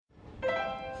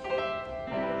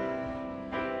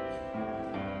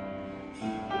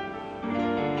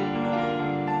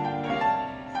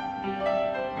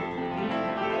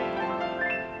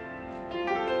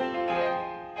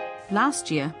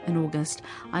Last year, in August,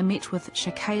 I met with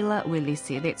Shaqaila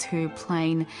Uelese. That's her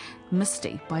playing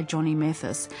Misty by Johnny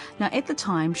Mathis. Now, at the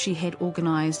time, she had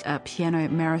organised a piano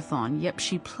marathon. Yep,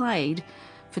 she played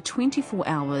for 24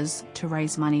 hours to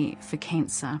raise money for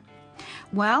cancer.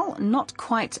 Well, not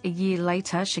quite a year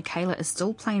later, Shaqaila is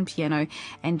still playing piano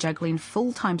and juggling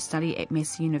full-time study at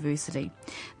Massey University.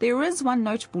 There is one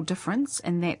notable difference,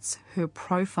 and that's her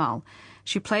profile.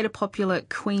 She played a popular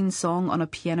Queen song on a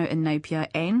piano in Napier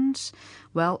and,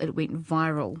 well, it went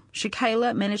viral.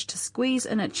 Shaqaila managed to squeeze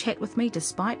in a chat with me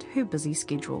despite her busy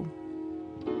schedule.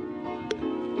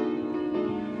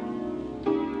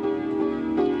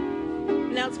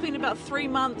 Now, it's been about 3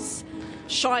 months,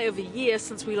 shy of a year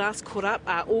since we last caught up,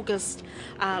 August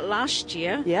last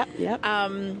year. Yeah.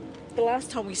 The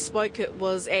last time we spoke, it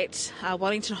was at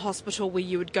Wellington Hospital, where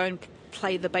you would go and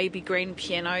play the baby grand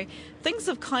piano. Things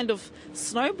have kind of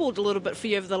snowballed a little bit for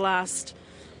you over the last,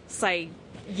 say,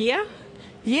 year.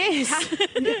 Yes.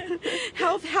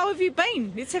 How have you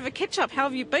been? Let's have a catch up. How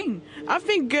have you been? I've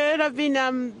been good. I've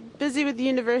been busy with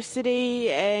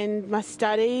university and my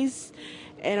studies,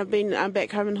 and I'm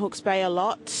back home in Hawke's Bay a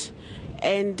lot.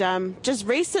 And just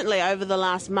recently, over the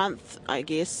last month, I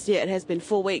guess, it has been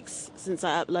 4 weeks since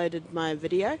I uploaded my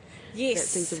video. Yes. That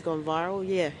seems to have gone viral,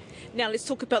 yeah. Now let's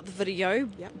talk about the video,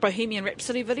 Yep. Bohemian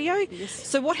Rhapsody video. Yes.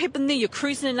 So what happened there? You're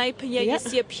cruising in Napier, you Yep.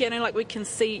 see a piano like we can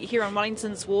see here on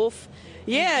Wellington's Wharf.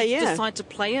 Yeah. You decide to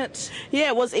play it. Yeah,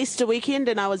 it was Easter weekend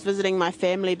and I was visiting my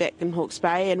family back in Hawke's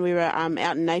Bay, and we were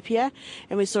out in Napier,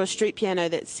 and we saw a street piano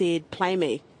that said "Play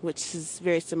Me," which is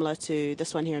very similar to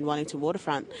this one here in Wellington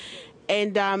Waterfront.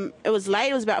 And it was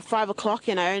late, it was about 5 o'clock,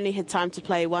 and I only had time to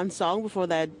play one song before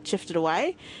they had shifted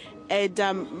away. And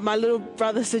my little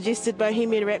brother suggested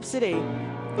Bohemian Rhapsody.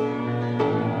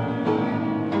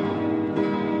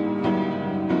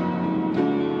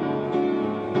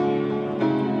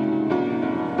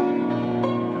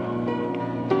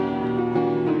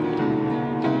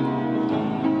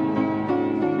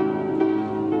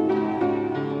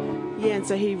 Yeah, and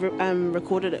so he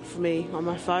recorded it for me on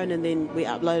my phone, and then we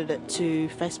uploaded it to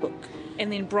Facebook.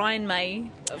 And then Brian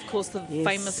May, of course, the Yes.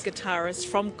 famous guitarist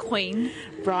from Queen.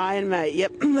 Brian May,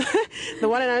 yep. The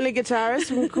one and only guitarist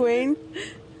from Queen.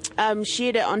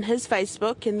 Shared it on his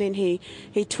Facebook, and then he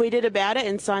tweeted about it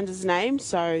and signed his name.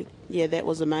 So, yeah, that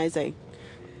was amazing.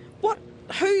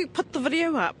 Who put the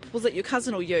video up? Was it your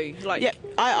cousin or you? Yeah,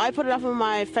 I put it up on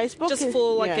my Facebook. Just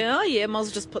for yeah. might as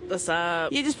well just put this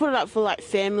up. You just put it up for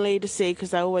family to see,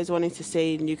 because they're always wanting to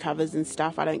see new covers and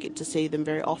stuff. I don't get to see them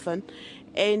very often.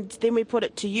 And then we put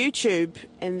it to YouTube,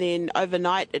 and then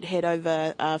overnight it had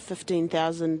over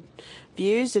 15,000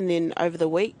 views, and then over the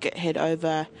week it had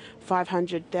over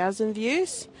 500,000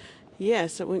 views. Yeah,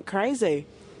 so it went crazy.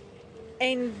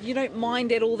 And you don't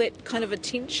mind at all that kind of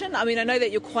attention? I mean, I know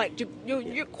that you're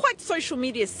quite social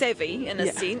media savvy in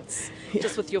a sense,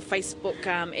 just with your Facebook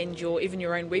and even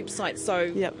your own website. So,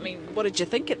 Yep. I mean, what did you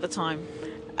think at the time?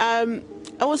 I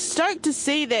was stoked to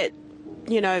see that,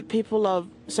 people of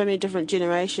so many different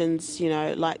generations,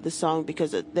 like the song,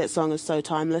 because that song is so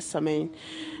timeless. I mean,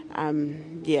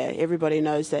 everybody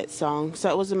knows that song. So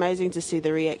it was amazing to see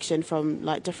the reaction from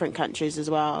different countries as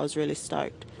well. I was really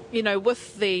stoked.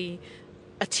 With the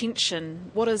attention,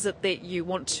 what is it that you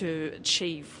want to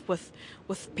achieve with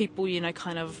people,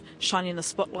 kind of shining the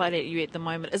spotlight at you at the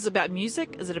moment? Is it about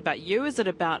music? Is it about you? Is it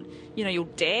about, your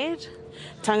dad?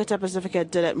 Tangata Pacifica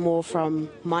did it more from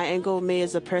my angle, me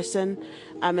as a person,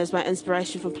 as my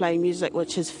inspiration for playing music,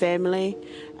 which is family,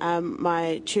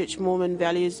 my church Mormon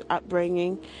values,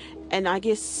 upbringing, and I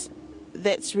guess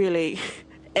that's really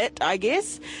it, I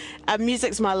guess.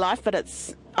 Music's my life, but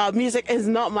music is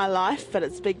not my life, but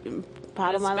it's a big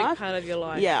part of my life. Part of your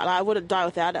life. Yeah, I wouldn't die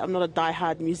without it. I'm not a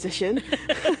die-hard musician.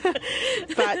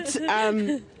 But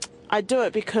I do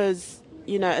it because,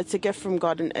 it's a gift from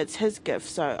God, and it's His gift,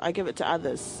 so I give it to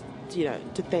others,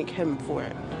 to thank Him for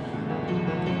it.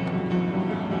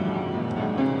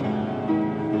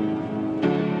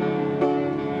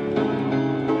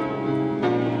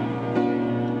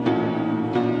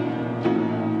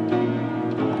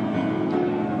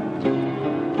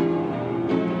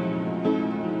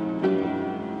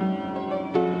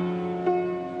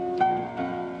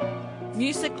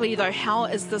 Musically, though, how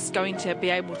is this going to be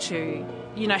able to,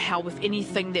 how with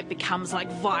anything that becomes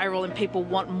viral and people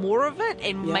want more of it,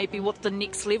 and maybe what the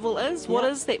next level is? What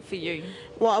is that for you?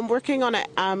 Well, I'm working on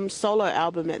a solo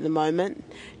album at the moment.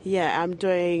 Yeah, I'm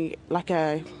doing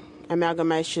a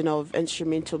amalgamation of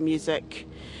instrumental music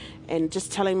and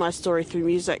just telling my story through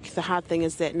music. The hard thing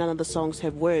is that none of the songs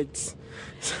have words.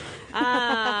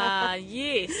 Ah,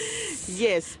 yes.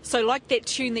 Yes. So like that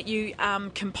tune that you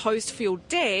composed for your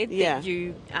dad that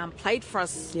you played for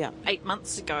us 8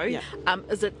 months ago,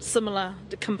 is it similar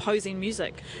to composing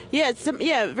music? Yeah, it's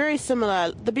very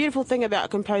similar. The beautiful thing about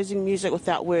composing music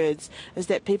without words is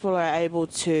that people are able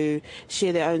to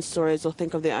share their own stories or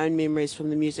think of their own memories from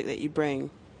the music that you bring.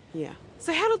 Yeah.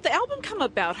 So how did the album come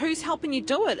about? Who's helping you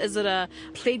do it? Is it a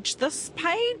pledge this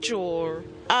page or?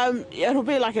 It'll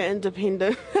be like an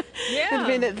independent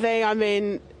thing. I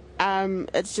mean,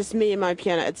 it's just me and my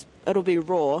piano. It'll be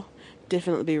raw,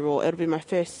 definitely be raw. It'll be my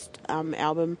first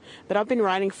album, but I've been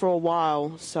writing for a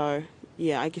while, so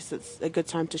yeah, I guess it's a good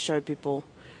time to show people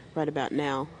right about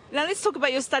now. Now let's talk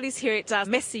about your studies here at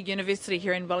Massey University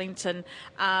here in Wellington.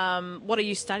 What are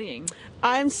you studying?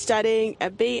 I'm studying a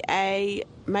BA,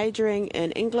 majoring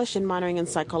in English and minoring in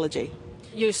psychology.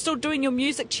 You're still doing your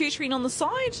music tutoring on the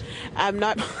side?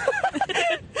 No.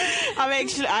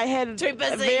 I had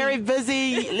a very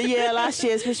busy year last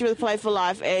year, especially with Play for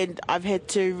Life, and I've had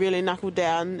to really knuckle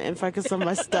down and focus on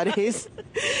my studies.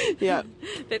 Yeah.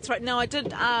 That's right. Now I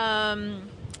did...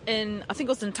 I think it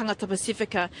was in Tangata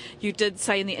Pacifica, you did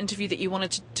say in the interview that you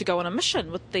wanted to go on a mission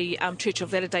with the Church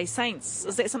of Latter-day Saints.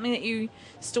 Is that something that you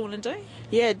still want to do?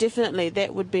 Yeah, definitely.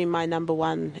 That would be my number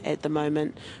one at the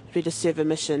moment, would be to serve a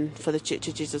mission for the Church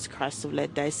of Jesus Christ of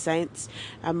Latter-day Saints.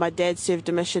 My dad served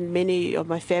a mission, many of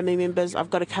my family members.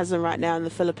 I've got a cousin right now in the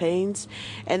Philippines,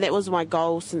 and that was my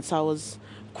goal since I was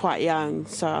quite young,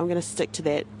 so I'm going to stick to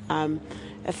that.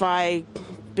 If I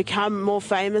become more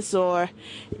famous or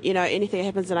anything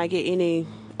happens and I get any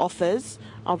offers,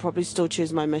 I'll probably still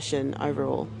choose my mission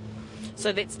overall.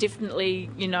 So that's definitely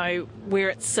where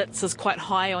it sits is quite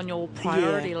high on your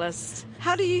priority list.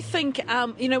 How do you think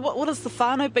what has the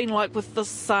whānau been like with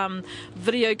this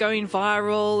video going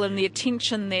viral and the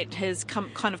attention that has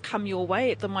come your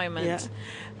way at the moment?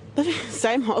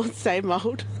 Same old. And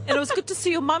it was good to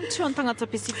see your mum too on Tangata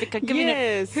Pacifica giving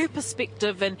it her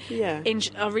perspective, and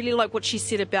I really like what she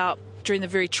said about during the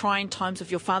very trying times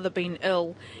of your father being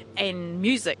ill and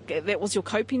music. That was your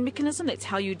coping mechanism. That's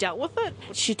how you dealt with it.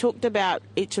 She talked about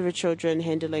each of her children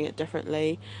handling it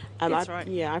differently. That's right.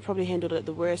 Yeah, I probably handled it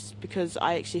the worst because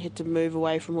I actually had to move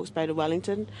away from Hawke's Bay to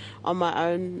Wellington on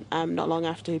my own not long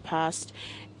after he passed.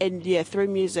 And through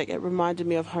music, it reminded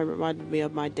me of home, it reminded me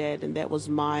of my dad, and that was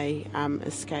my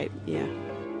escape,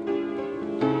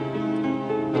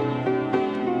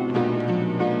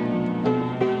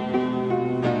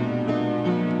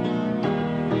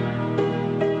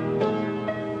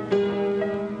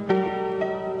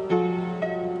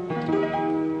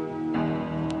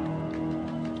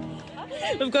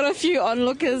 We've got a few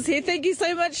onlookers here. Thank you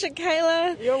so much,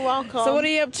 Shaqaila. You're welcome. So what are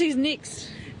you up to next?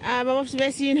 I'm off to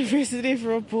Massey University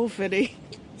for a pool fitting.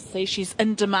 See, she's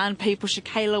in demand, people.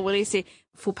 Shaqaila Uelese.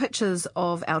 For pictures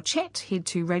of our chat, head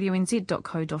to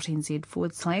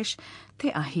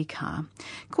radionz.co.nz/Te Ahi Ka.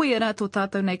 Ko ia rā tō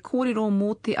tātou nei kōrero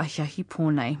mō te ahiahi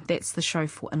pōnei. That's the show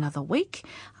for another week.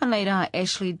 And later,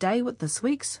 Ashley Day with this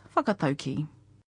week's Whakatauki.